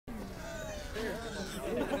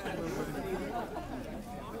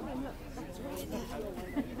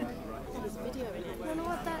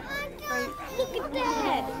Look at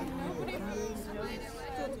that!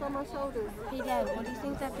 It's on my shoulders. Hey Dad, what do you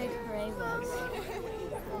think that big hooray was?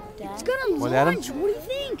 Dad? It's gonna launch! Adam? What do you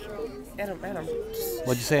think? Adam.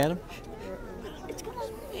 What'd you say, Adam? It's gonna...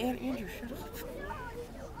 Andrew, shut up.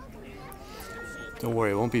 Don't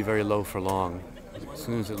worry, it won't be very low for long. As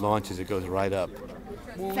soon as it launches, it goes right up.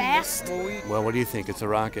 Fast? Well, what do you think? It's a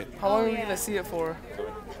rocket. How long are we gonna see it for?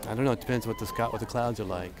 I don't know. It depends what the clouds are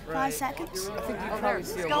like. 5 seconds? I think you probably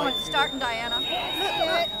see It's a going. light. Starting, Diana.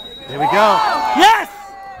 There we go. Yes!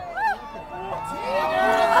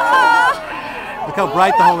 Look how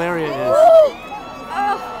bright the whole area is.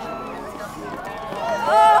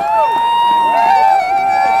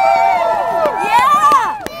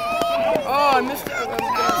 Yeah! Oh, I missed it.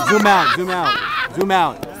 Zoom out, zoom out, zoom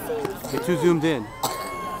out. Get too zoomed in.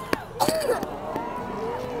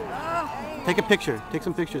 Take a picture. Take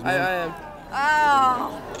some pictures, man. I am.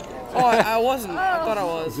 Oh! Oh, I wasn't. I thought I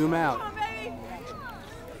was. Zoom out.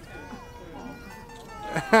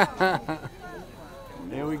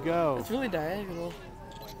 There we go. It's really diagonal.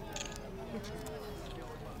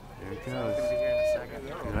 There it goes.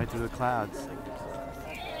 Right through the clouds.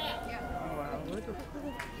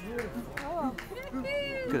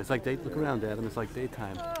 Good. It's like look around, Adam. It's like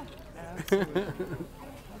daytime.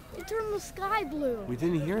 It turned the sky blue. We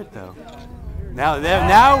didn't hear it though. Now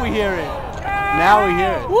we hear it. Now we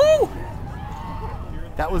hear it. Woo!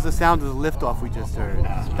 That was the sound of the liftoff we just heard.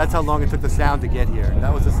 That's how long it took the sound to get here.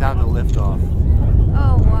 That was the sound of the liftoff.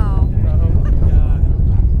 Oh, wow.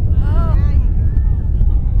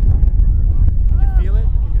 Can you feel it?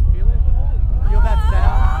 Can you feel it? Feel that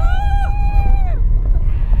sound?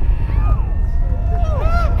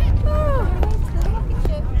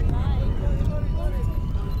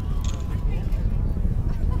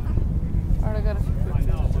 Alright, I got a few quick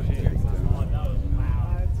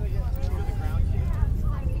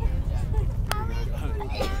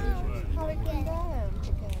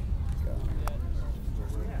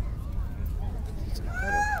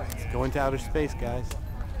Going to outer space, guys.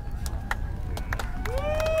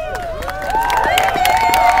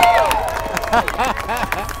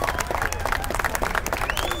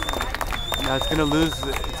 Now it's gonna lose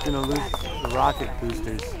the rocket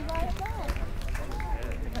boosters.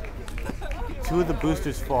 2 of the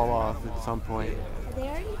boosters fall off at some point.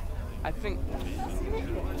 I think.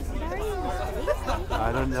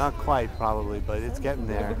 I don't, not quite probably, but it's getting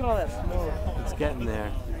there. Look at all that smoke. It's getting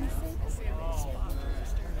there.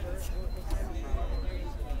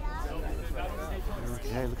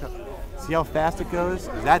 Okay, look how, see how fast it goes?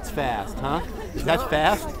 That's fast, huh? Is that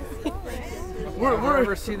fast? We'll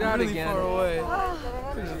never see that really again. Far away.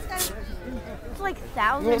 It's like We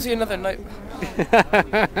thousands. won't see another night.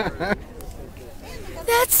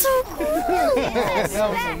 That's so cool! That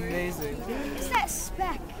was amazing. What's that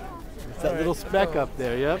speck? It's that little speck up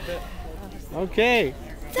there, yep. Okay.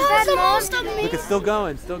 That was the most amazing! Look, it's still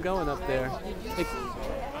going up there.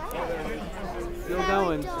 Still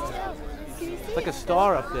going. It's like a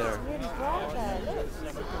star up there.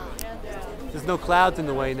 There's no clouds in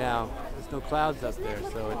the way now. There's no clouds up there,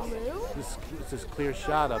 so it's this clear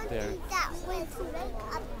shot up there.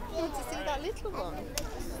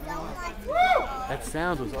 That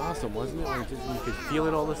sound was awesome, wasn't it? When you could feel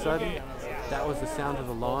it all of a sudden. That was the sound of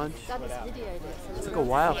the launch. It took a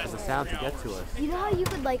while for the sound to get to us. You know how you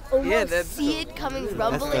could like almost see it coming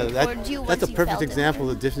rumbling towards you once That's a you perfect felt example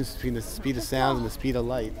of the difference between the speed of sound and the speed of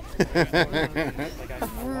light.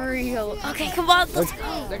 Real. Okay, come on, let's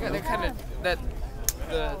go.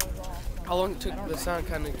 How long it took the sound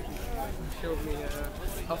kind of showed me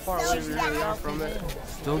how far away we really are from it.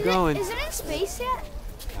 Still going. Is it in space yet?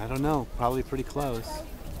 I don't know. Probably pretty close.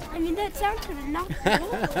 I mean, that sound could have knocked me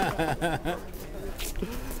over.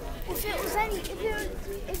 If it was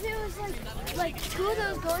like 2 of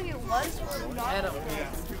those going at once, or not.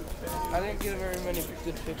 I didn't get very many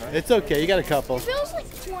good pictures. It's okay. You got a couple. If it was like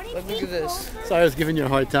 20 Look feet at this. long. Sorry, I was giving you a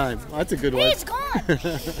hard time. Oh, that's a good one. Hey, it's gone.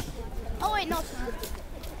 Oh wait, no.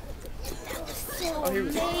 That was so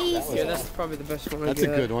amazing. Yeah, that's probably the best one. That's a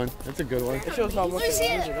good one. That's a good one. It shows how much Let me see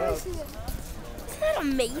it it. up. Isn't that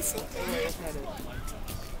amazing?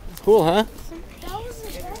 Cool, huh? That was